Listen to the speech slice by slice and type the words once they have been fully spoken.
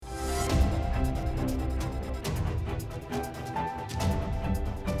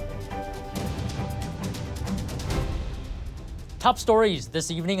Top stories this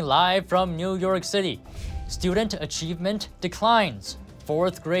evening live from New York City. Student achievement declines.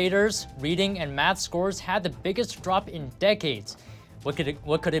 Fourth graders' reading and math scores had the biggest drop in decades. What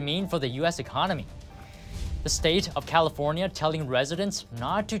could it mean for the U.S. economy? The state of California telling residents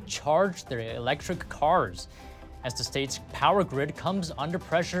not to charge their electric cars as the state's power grid comes under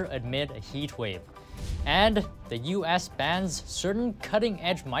pressure amid a heat wave. And the U.S. bans certain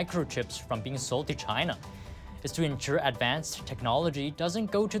cutting-edge microchips from being sold to China. It's to ensure advanced technology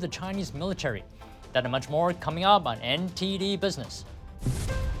doesn't go to the Chinese military. That and much more coming up on NTD Business.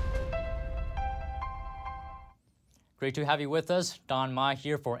 Great to have you with us. Don Ma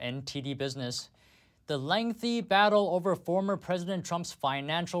here for NTD Business. The lengthy battle over former President Trump's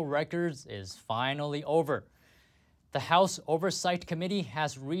financial records is finally over. The House Oversight Committee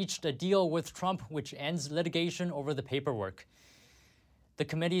has reached a deal with Trump which ends litigation over the paperwork. The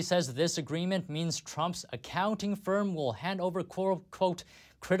committee says this agreement means Trump's accounting firm will hand over quote,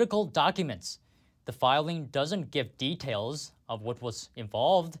 critical documents. The filing doesn't give details of what was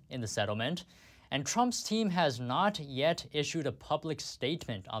involved in the settlement, and Trump's team has not yet issued a public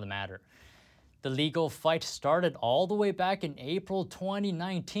statement on the matter. The legal fight started all the way back in April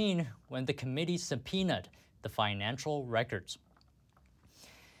 2019 when the committee subpoenaed the financial records.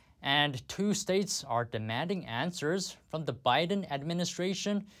 And two states are demanding answers from the Biden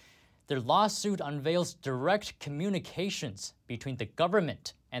administration. Their lawsuit unveils direct communications between the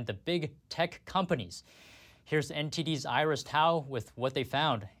government and the big tech companies. Here's NTD's Iris Tao with what they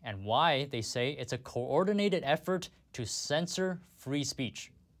found and why they say it's a coordinated effort to censor free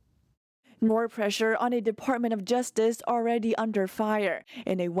speech. More pressure on a Department of Justice already under fire.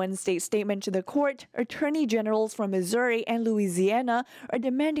 In a Wednesday statement to the court, attorney generals from Missouri and Louisiana are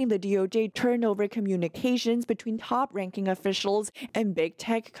demanding the DOJ turn over communications between top-ranking officials and big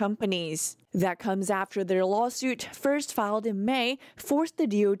tech companies. That comes after their lawsuit, first filed in May, forced the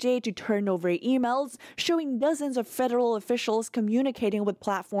DOJ to turn over emails showing dozens of federal officials communicating with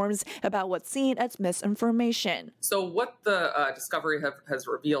platforms about what's seen as misinformation. So what the discovery has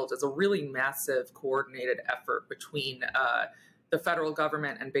revealed is a really massive coordinated effort between the federal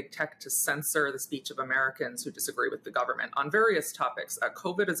government and big tech to censor the speech of Americans who disagree with the government on various topics.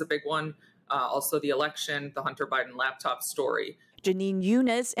 COVID is a big one, also the election, the Hunter Biden laptop story. Janine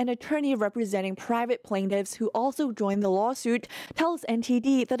Eunice, an attorney representing private plaintiffs who also joined the lawsuit, tells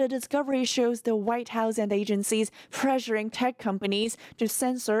NTD that a discovery shows the White House and agencies pressuring tech companies to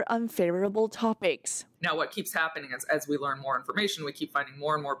censor unfavorable topics. Now, what keeps happening is as we learn more information, we keep finding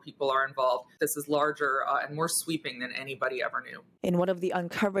more and more people are involved. This is larger and more sweeping than anybody ever knew. In one of the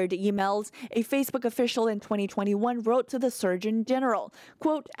uncovered emails, a Facebook official in 2021 wrote to the Surgeon General,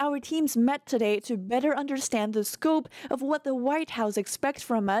 quote, "Our teams met today to better understand the scope of what the White House expects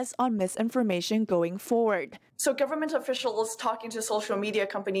from us on misinformation going forward." So government officials talking to social media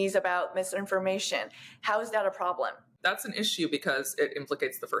companies about misinformation, how is that a problem? That's an issue because it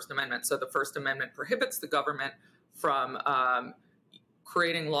implicates the First Amendment. So the First Amendment prohibits the government from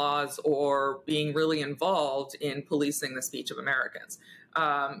creating laws or being really involved in policing the speech of Americans.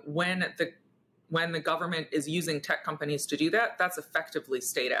 When the government is using tech companies to do that, that's effectively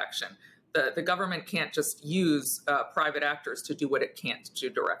state action. The government can't just use private actors to do what it can't do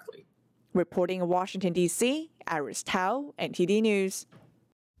directly. Reporting in Washington, D.C., Iris Tao, NTD News.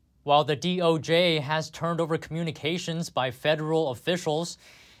 While the DOJ has turned over communications by federal officials,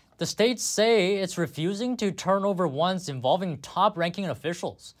 the states say it's refusing to turn over ones involving top-ranking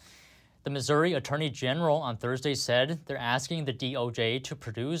officials. The Missouri Attorney General on Thursday said they're asking the DOJ to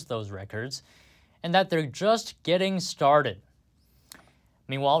produce those records and that they're just getting started.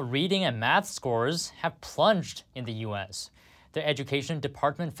 Meanwhile, reading and math scores have plunged in the U.S. The Education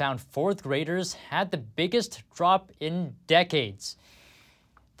Department found fourth graders had the biggest drop in decades.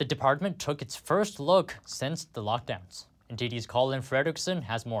 The department took its first look since the lockdowns. NTD's Colin Fredrickson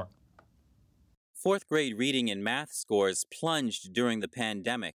has more. Fourth grade reading and math scores plunged during the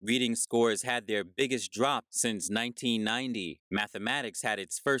pandemic. Reading scores had their biggest drop since 1990. Mathematics had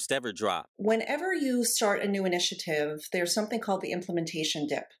its first ever drop. Whenever you start a new initiative, there's something called the implementation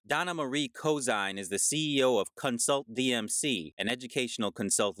dip. Donna Marie Kozine is the CEO of Consult DMC, an educational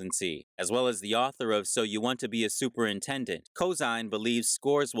consultancy, as well as the author of So You Want to Be a Superintendent. Kozine believes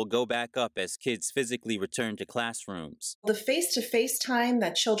scores will go back up as kids physically return to classrooms. The face-to-face time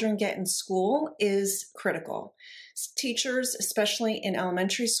that children get in school is critical. Teachers, especially in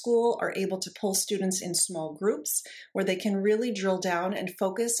elementary school, are able to pull students in small groups where they can really drill down and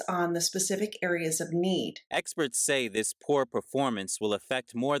focus on the specific areas of need. Experts say this poor performance will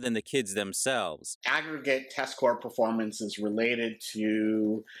affect more than the kids themselves. Aggregate test score performance is related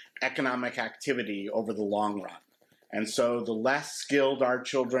to economic activity over the long run. And so the less skilled our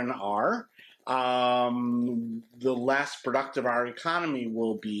children are, the less productive our economy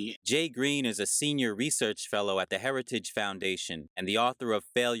will be. Jay Green is a senior research fellow at the Heritage Foundation and the author of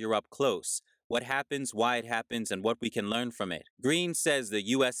Failure Up Close: What Happens, Why It Happens, and What We Can Learn From It. Green says the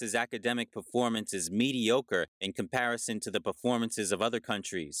U.S.'s academic performance is mediocre in comparison to the performances of other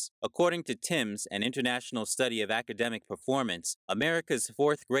countries. According to TIMSS, an international study of academic performance, America's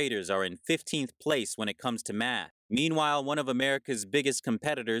fourth graders are in 15th place when it comes to math. Meanwhile, one of America's biggest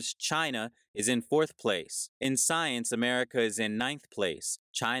competitors, China, is in 4th place. In science, America is in 9th place.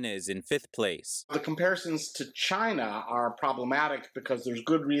 China is in 5th place. The comparisons to China are problematic because there's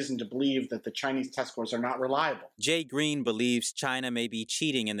good reason to believe that the Chinese test scores are not reliable. Jay Green believes China may be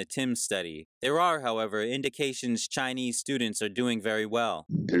cheating in the TIMSS study. There are, however, indications Chinese students are doing very well.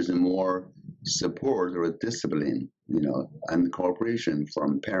 There's a more support or discipline, and cooperation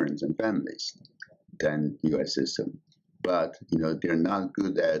from parents and families than U.S. system. But, they're not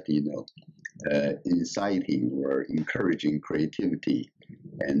good at, inciting or encouraging creativity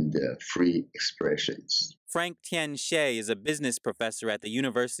and free expressions. Frank Tian Xie is a business professor at the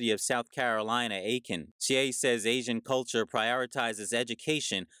University of South Carolina, Aiken. Xie says Asian culture prioritizes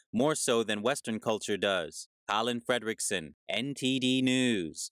education more so than Western culture does. Colin Fredrickson, NTD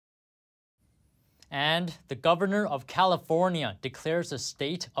News. And the governor of California declares a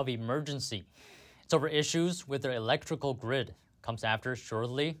state of emergency. It's over issues with their electrical grid. Comes after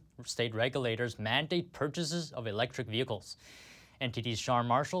shortly state regulators mandate purchases of electric vehicles. NTD's Sean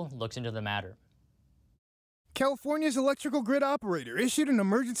Marshall looks into the matter. California's electrical grid operator issued an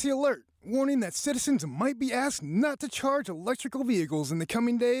emergency alert, warning that citizens might be asked not to charge electrical vehicles in the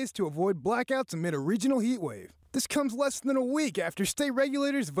coming days to avoid blackouts amid a regional heat wave. This comes less than a week after state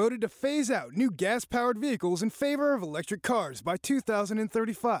regulators voted to phase out new gas-powered vehicles in favor of electric cars by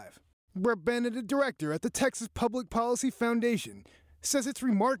 2035. Brett Bennett, a director at the Texas Public Policy Foundation, says it's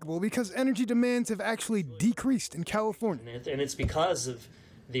remarkable because energy demands have actually decreased in California. And it's because of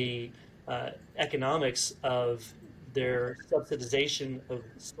the economics of their subsidization of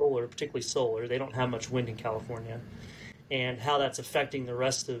solar, particularly solar. They don't have much wind in California, and how that's affecting the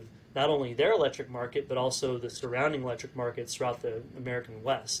rest of not only their electric market, but also the surrounding electric markets throughout the American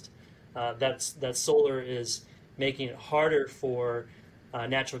West. That solar is making it harder for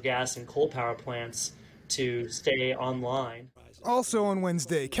natural gas and coal power plants to stay online. Also on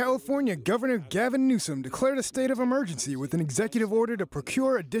Wednesday, California Governor Gavin Newsom declared a state of emergency with an executive order to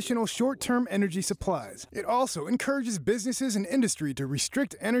procure additional short-term energy supplies. It also encourages businesses and industry to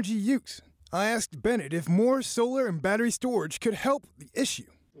restrict energy use. I asked Bennett if more solar and battery storage could help the issue.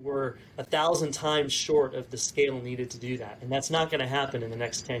 We're 1,000 times short of the scale needed to do that, and that's not going to happen in the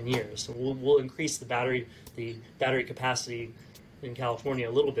next 10 years. So we'll increase the battery capacity in California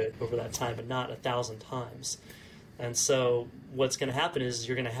a little bit over that time, but not 1,000 times. And so what's going to happen is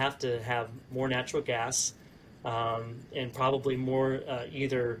you're going to have more natural gas and probably more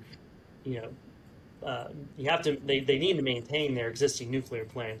they need to maintain their existing nuclear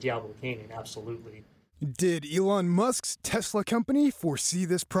plant, Diablo Canyon, absolutely. Did Elon Musk's Tesla company foresee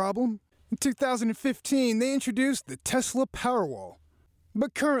this problem? In 2015, they introduced the Tesla Powerwall.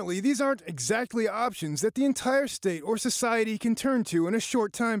 But currently, these aren't exactly options that the entire state or society can turn to in a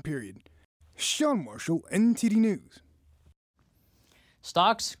short time period. Sean Marshall, NTD News.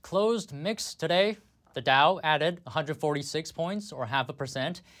 Stocks closed mixed today. The Dow added 146 points, or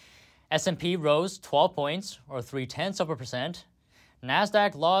 0.5%. S&P rose 12 points, or 0.3%.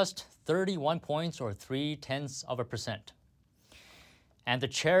 NASDAQ lost 31 points, or 0.3%. And the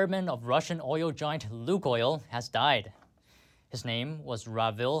chairman of Russian oil giant Lukoil has died. His name was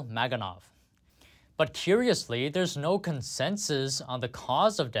Ravil Maganov. But curiously, there's no consensus on the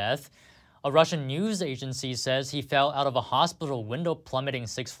cause of death. A Russian news agency says he fell out of a hospital window plummeting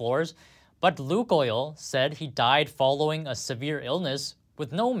 6 floors, but Lukoil said he died following a severe illness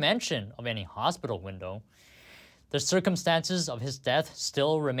with no mention of any hospital window. The circumstances of his death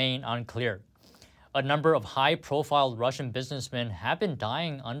still remain unclear. A number of high-profile Russian businessmen have been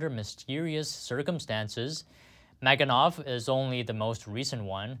dying under mysterious circumstances. Maganov is only the most recent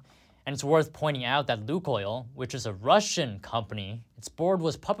one, and it's worth pointing out that Lukoil, which is a Russian company, its board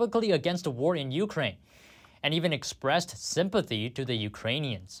was publicly against the war in Ukraine and even expressed sympathy to the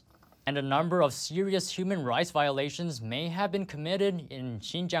Ukrainians. And a number of serious human rights violations may have been committed in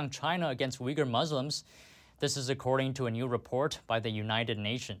Xinjiang, China against Uyghur Muslims. This is according to a new report by the United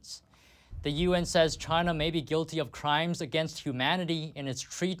Nations. The UN says China may be guilty of crimes against humanity in its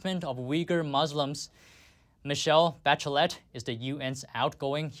treatment of Uyghur Muslims. Michelle Bachelet is the UN's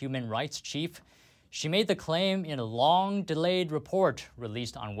outgoing human rights chief. She made the claim in a long-delayed report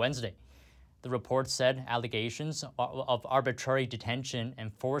released on Wednesday. The report said allegations of arbitrary detention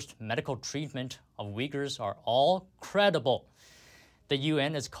and forced medical treatment of Uyghurs are all credible. The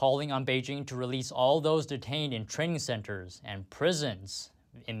UN is calling on Beijing to release all those detained in training centers and prisons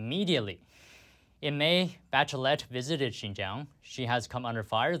immediately. In May, Bachelet visited Xinjiang. She has come under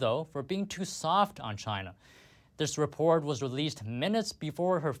fire, though, for being too soft on China. This report was released minutes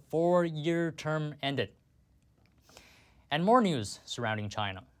before her 4-year term ended. And more news surrounding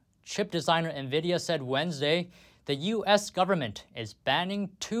China. Chip designer NVIDIA said Wednesday the U.S. government is banning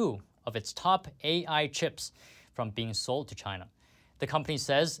 2 of its top AI chips from being sold to China. The company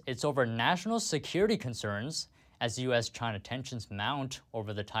says it's over national security concerns as U.S.-China tensions mount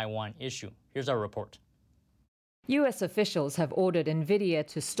over the Taiwan issue. Here's our report. U.S. officials have ordered NVIDIA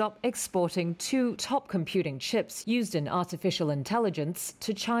to stop exporting 2 top computing chips used in artificial intelligence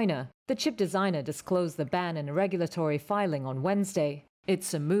to China. The chip designer disclosed the ban in a regulatory filing on Wednesday.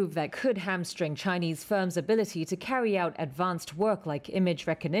 It's a move that could hamstring Chinese firms' ability to carry out advanced work like image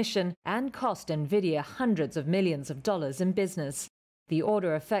recognition and cost NVIDIA hundreds of millions of dollars in business. The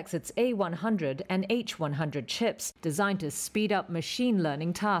order affects its A100 and H100 chips designed to speed up machine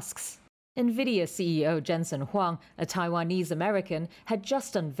learning tasks. NVIDIA CEO Jensen Huang, a Taiwanese American, had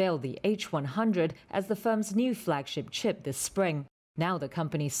just unveiled the H100 as the firm's new flagship chip this spring. Now the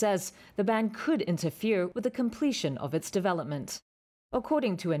company says the ban could interfere with the completion of its development.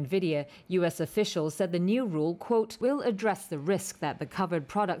 According to NVIDIA, U.S. officials said the new rule, quote, will address the risk that the covered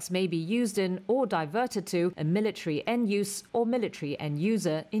products may be used in or diverted to a military end use or military end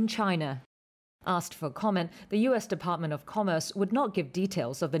user in China. Asked for comment, the U.S. Department of Commerce would not give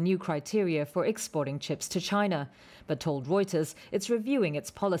details of the new criteria for exporting chips to China, but told Reuters it's reviewing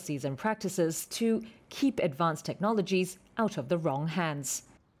its policies and practices to keep advanced technologies out of the wrong hands.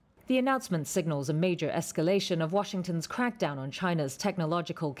 The announcement signals a major escalation of Washington's crackdown on China's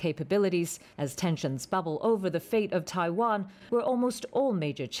technological capabilities as tensions bubble over the fate of Taiwan, where almost all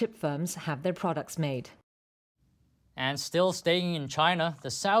major chip firms have their products made. And still staying in China,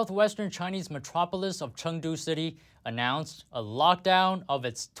 the southwestern Chinese metropolis of Chengdu City announced a lockdown of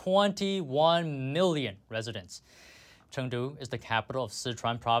its 21 million residents. Chengdu is the capital of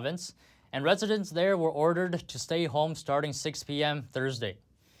Sichuan province, and residents there were ordered to stay home starting 6 p.m. Thursday.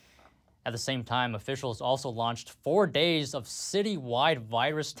 At the same time, officials also launched 4 days of city-wide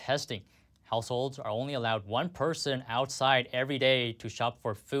virus testing. Households are only allowed 1 person outside every day to shop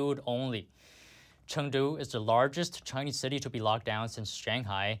for food only. Chengdu is the largest Chinese city to be locked down since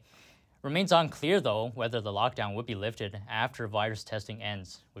Shanghai. Remains unclear, though, whether the lockdown would be lifted after virus testing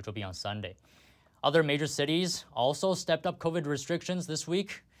ends, which will be on Sunday. Other major cities also stepped up COVID restrictions this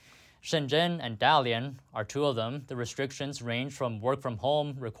week. Shenzhen and Dalian are 2 of them. The restrictions range from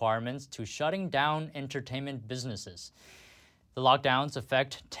work-from-home requirements to shutting down entertainment businesses. The lockdowns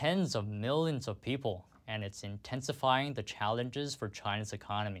affect tens of millions of people, and it's intensifying the challenges for China's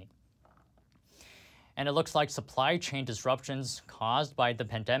economy. And it looks like supply chain disruptions caused by the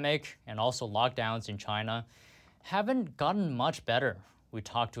pandemic and also lockdowns in China haven't gotten much better. We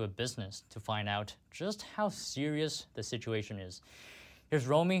talked to a business to find out just how serious the situation is. Here's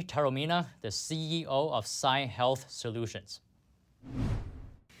Romy Taromina, the CEO of Sai Health Solutions.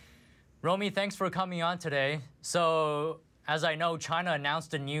 Romy, thanks for coming on today. So, as I know, China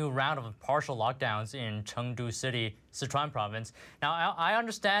announced a new round of partial lockdowns in Chengdu City, Sichuan province. Now, I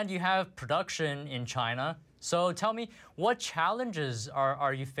understand you have production in China. So tell me, what challenges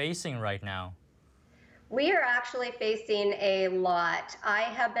are you facing right now? We are actually facing a lot. I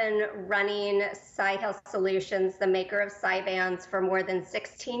have been running Sai Health Solutions, the maker of Sai-Bands, for more than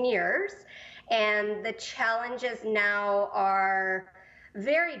 16 years. And the challenges now are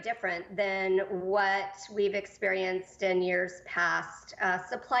very different than what we've experienced in years past.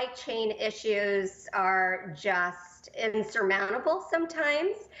 Supply chain issues are just insurmountable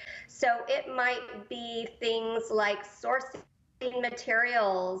sometimes. So it might be things like sourcing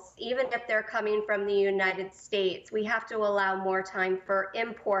materials, even if they're coming from the United States. We have to allow more time for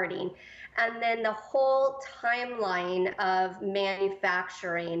importing. And then the whole timeline of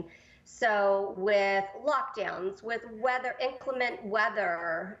manufacturing. So with lockdowns, with weather, inclement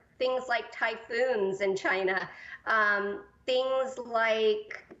weather, things like typhoons in China, things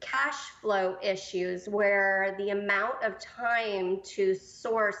like cash flow issues where the amount of time to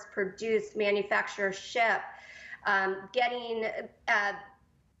source, produce, manufacture, ship, getting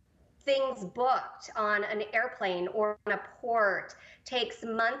things booked on an airplane or on a port takes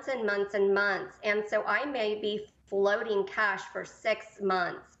months and months and months. And so I may be floating cash for 6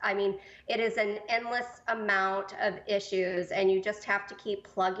 months. I mean, it is an endless amount of issues, and you just have to keep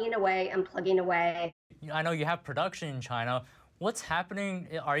plugging away and plugging away. I know you have production in China. What's happening?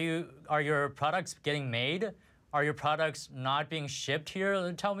 Are your products getting made? Are your products not being shipped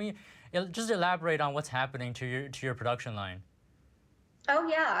here? Tell me, just elaborate on what's happening to your production line. Oh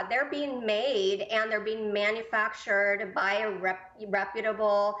yeah, they're being made and they're being manufactured by a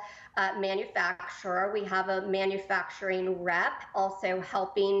reputable manufacturer. We have a manufacturing rep also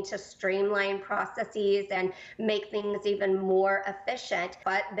helping to streamline processes and make things even more efficient.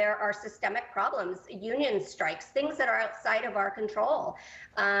 But there are systemic problems, union strikes, things that are outside of our control,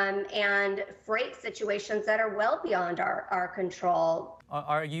 and freight situations that are well beyond our control.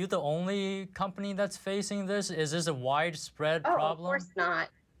 Are you the only company that's facing this? Is this a widespread problem? Of course not.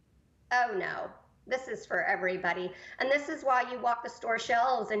 Oh no, this is for everybody. And this is why you walk the store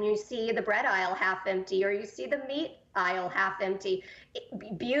shelves and you see the bread aisle half empty, or you see the meat aisle half empty.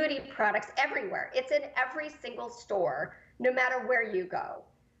 Beauty products everywhere. It's in every single store, no matter where you go.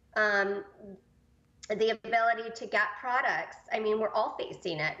 The ability to get products, I mean, we're all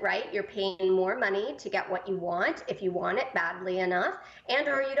facing it, right? You're paying more money to get what you want, if you want it badly enough, and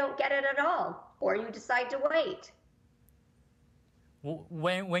or you don't get it at all, or you decide to wait.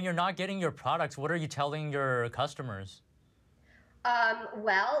 When you're not getting your products, what are you telling your customers?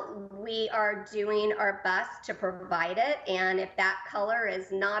 Well, we are doing our best to provide it, and if that color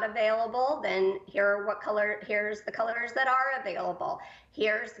is not available, then here's the colors that are available.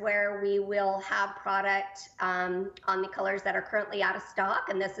 Here's where we will have product on the colors that are currently out of stock,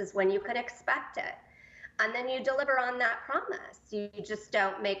 and this is when you can expect it. And then you deliver on that promise. You just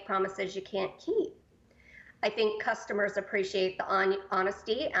don't make promises you can't keep. I think customers appreciate the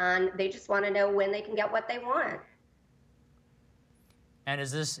honesty, and they just want to know when they can get what they want. And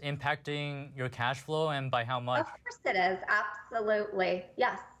is this impacting your cash flow, and by how much? Of course it is. Absolutely.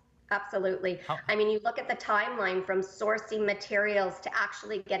 Yes, absolutely. I mean, you look at the timeline from sourcing materials to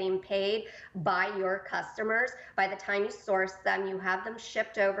actually getting paid by your customers. By the time you source them, you have them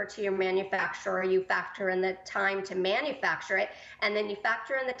shipped over to your manufacturer, you factor in the time to manufacture it, and then you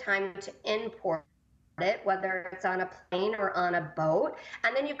factor in the time to import it, whether it's on a plane or on a boat,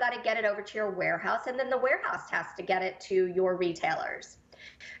 and then you've got to get it over to your warehouse, and then the warehouse has to get it to your retailers.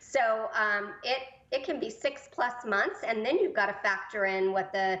 So it can be 6+ months, and then you've got to factor in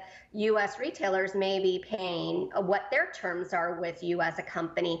what the U.S. retailers may be paying, what their terms are with you as a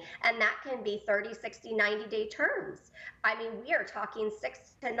company, and that can be 30, 60, 90-day terms. I mean, we are talking 6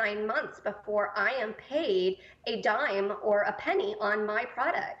 to 9 months before I am paid a dime or a penny on my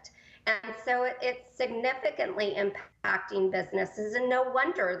product. And so it's significantly impacting businesses, and no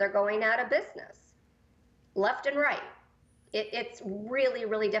wonder they're going out of business, left and right. It's really,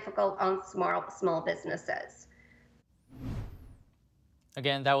 really difficult on small businesses.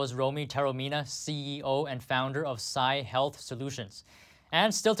 Again, that was Romy Taormina, CEO and founder of Psy Health Solutions.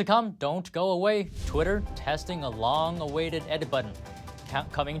 And still to come, don't go away, Twitter testing a long-awaited edit button,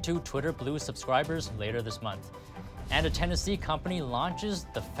 coming to Twitter Blue subscribers later this month. And a Tennessee company launches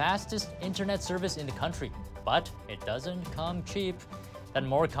the fastest internet service in the country, but it doesn't come cheap. Then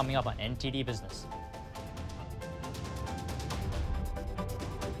more coming up on NTD Business.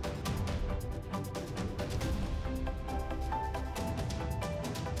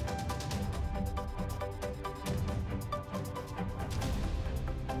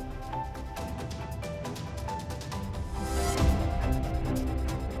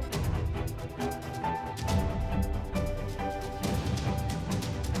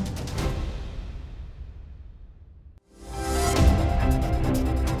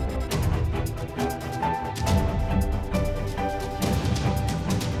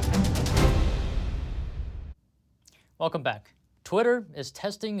 Welcome back. Twitter is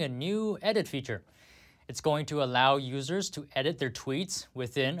testing a new edit feature. It's going to allow users to edit their tweets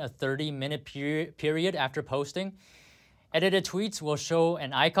within a 30-minute period after posting. Edited tweets will show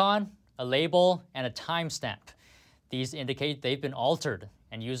an icon, a label, and a timestamp. These indicate they've been altered,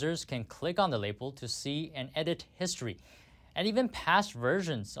 and users can click on the label to see an edit history and even past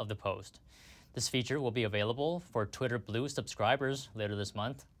versions of the post. This feature will be available for Twitter Blue subscribers later this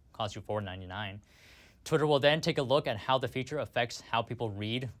month. Costs you $4.99. Twitter will then take a look at how the feature affects how people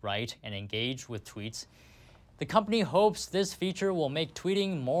read, write, and engage with tweets. The company hopes this feature will make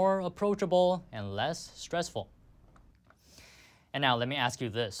tweeting more approachable and less stressful. And now let me ask you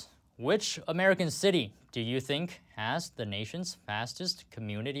this. Which American city do you think has the nation's fastest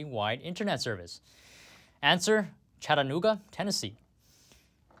community-wide internet service? Answer, Chattanooga, Tennessee.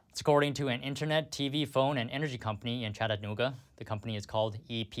 It's according to an internet, TV, phone, and energy company in Chattanooga. The company is called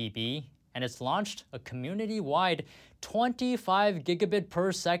EPB, and it's launched a community-wide 25 gigabit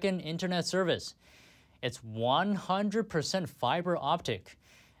per second internet service. It's 100% fiber optic.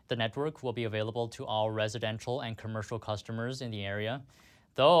 The network will be available to all residential and commercial customers in the area,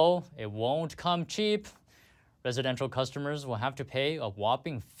 though it won't come cheap. Residential customers will have to pay a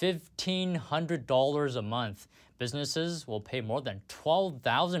whopping $1,500 a month. Businesses will pay more than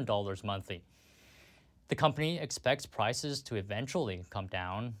 $12,000 monthly. The company expects prices to eventually come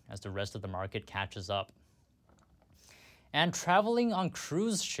down as the rest of the market catches up. And traveling on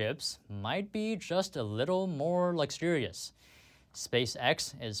cruise ships might be just a little more luxurious.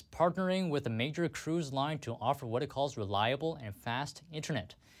 SpaceX is partnering with a major cruise line to offer what it calls reliable and fast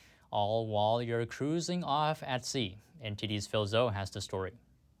internet, all while you're cruising off at sea. NTD's Phil Zhou has the story.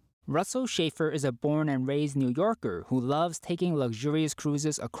 Russell Schaefer is a born and raised New Yorker who loves taking luxurious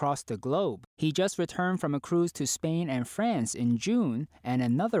cruises across the globe. He just returned from a cruise to Spain and France in June and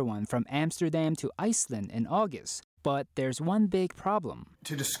another one from Amsterdam to Iceland in August. But there's one big problem.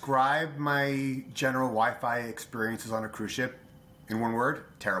 To describe my general Wi-Fi experiences on a cruise ship, in one word,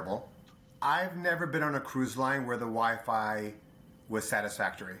 terrible. I've never been on a cruise line where the Wi-Fi was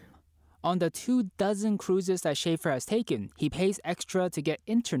satisfactory. On the 24 cruises that Schaefer has taken, he pays extra to get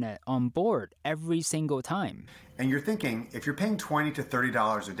internet on board every single time. And you're thinking, if you're paying $20 to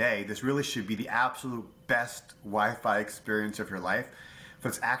 $30 a day, this really should be the absolute best Wi-Fi experience of your life. But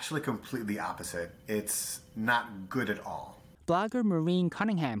it's actually completely opposite. It's not good at all. Blogger Maureen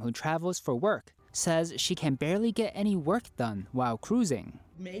Cunningham, who travels for work, says she can barely get any work done while cruising.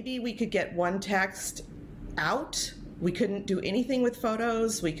 Maybe we could get one text out. We couldn't do anything with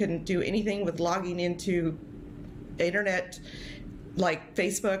photos. We couldn't do anything with logging into internet like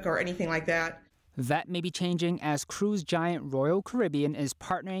Facebook or anything like that. That may be changing as cruise giant Royal Caribbean is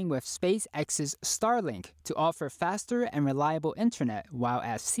partnering with SpaceX's Starlink to offer faster and reliable internet while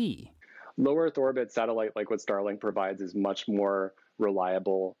at sea. Low Earth orbit satellite like what Starlink provides is much more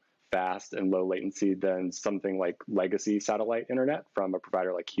reliable, fast, and low latency than something like legacy satellite internet from a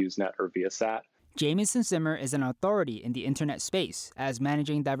provider like HughesNet or Viasat. Jamison Zimmer is an authority in the internet space as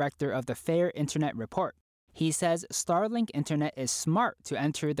managing director of the Fair Internet Report. He says Starlink internet is smart to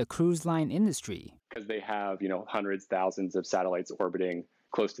enter the cruise line industry. Because they have, hundreds, thousands of satellites orbiting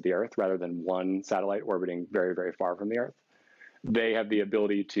close to the Earth rather than one satellite orbiting very, very far from the Earth. They have the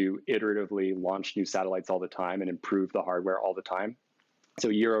ability to iteratively launch new satellites all the time and improve the hardware all the time. So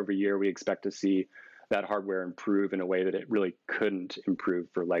year over year, we expect to see that hardware improve in a way that it really couldn't improve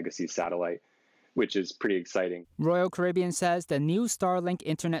for legacy satellite, which is pretty exciting. Royal Caribbean says the new Starlink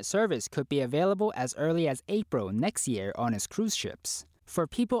internet service could be available as early as April next year on its cruise ships. For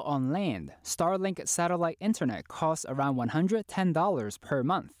people on land, Starlink satellite internet costs around $110 per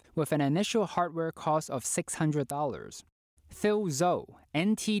month, with an initial hardware cost of $600. Phil Zhou,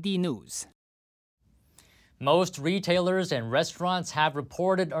 NTD News. Most retailers and restaurants have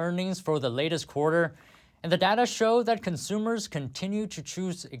reported earnings for the latest quarter, and the data show that consumers continue to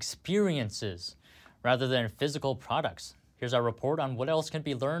choose experiences rather than physical products. Here's our report on what else can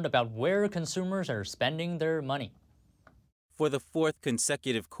be learned about where consumers are spending their money. For the fourth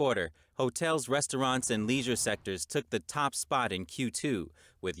consecutive quarter, hotels, restaurants, and leisure sectors took the top spot in Q2,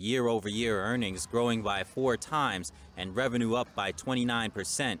 with year-over-year earnings growing by 4 times and revenue up by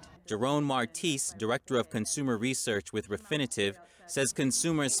 29%. Jerome Martise, Director of Consumer Research with Refinitiv, says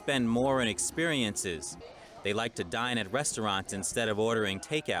consumers spend more on experiences. They like to dine at restaurants instead of ordering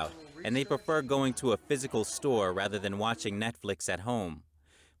takeout, and they prefer going to a physical store rather than watching Netflix at home.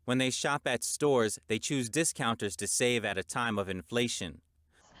 When they shop at stores, they choose discounters to save at a time of inflation.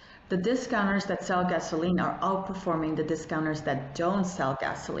 The discounters that sell gasoline are outperforming the discounters that don't sell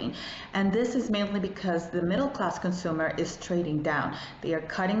gasoline. And this is mainly because the middle-class consumer is trading down. They are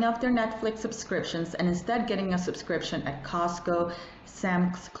cutting off their Netflix subscriptions and instead getting a subscription at Costco,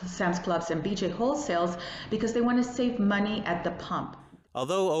 Sam's Clubs, and BJ Wholesales because they want to save money at the pump.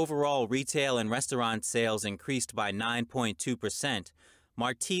 Although overall retail and restaurant sales increased by 9.2%,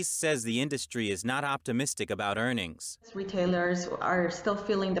 Martise says the industry is not optimistic about earnings. Retailers are still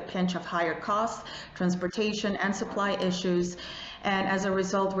feeling the pinch of higher costs, transportation, and supply issues. And as a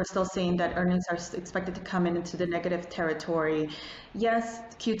result, we're still seeing that earnings are expected to come into the negative territory. Yes,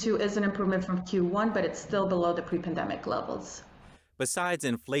 Q2 is an improvement from Q1, but it's still below the pre-pandemic levels. Besides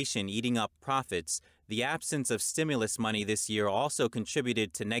inflation eating up profits, the absence of stimulus money this year also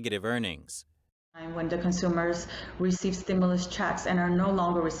contributed to negative earnings. When the consumers receive stimulus checks and are no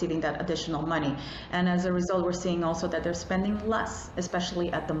longer receiving that additional money. And as a result, we're seeing also that they're spending less,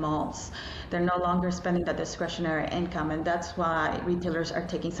 especially at the malls. They're no longer spending that discretionary income, and that's why retailers are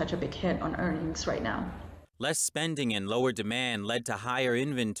taking such a big hit on earnings right now. Less spending and lower demand led to higher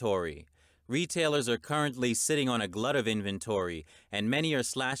inventory. Retailers are currently sitting on a glut of inventory, and many are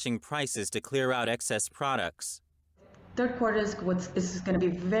slashing prices to clear out excess products. Third quarter is going to be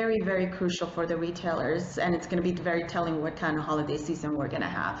very, very crucial for the retailers, and it's going to be very telling what kind of holiday season we're going to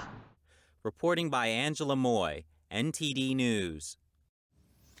have. Reporting by Angela Moy, NTD News.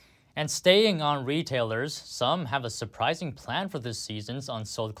 And staying on retailers, some have a surprising plan for this season's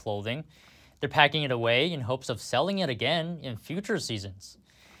unsold clothing. They're packing it away in hopes of selling it again in future seasons.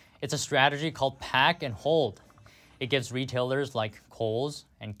 It's a strategy called pack and hold. It gives retailers like Kohl's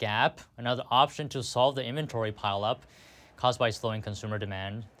and Gap another option to solve the inventory pileup caused by slowing consumer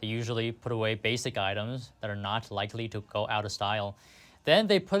demand. They usually put away basic items that are not likely to go out of style. Then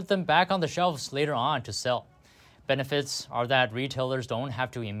they put them back on the shelves later on to sell. Benefits are that retailers don't have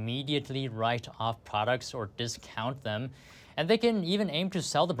to immediately write off products or discount them, and they can even aim to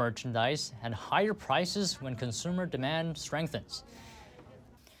sell the merchandise at higher prices when consumer demand strengthens.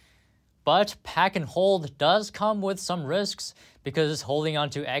 But pack and hold does come with some risks because holding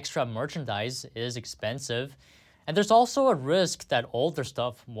onto extra merchandise is expensive, and there's also a risk that older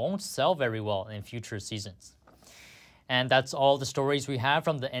stuff won't sell very well in future seasons. And that's all the stories we have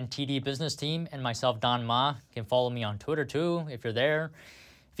from the NTD business team and myself, Don Ma. You can follow me on Twitter too if you're there.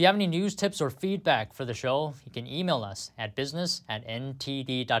 If you have any news, tips, or feedback for the show, you can email us at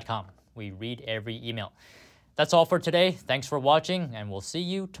business@ntd.com. We read every email. That's all for today. Thanks for watching, and we'll see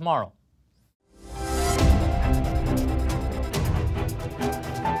you tomorrow.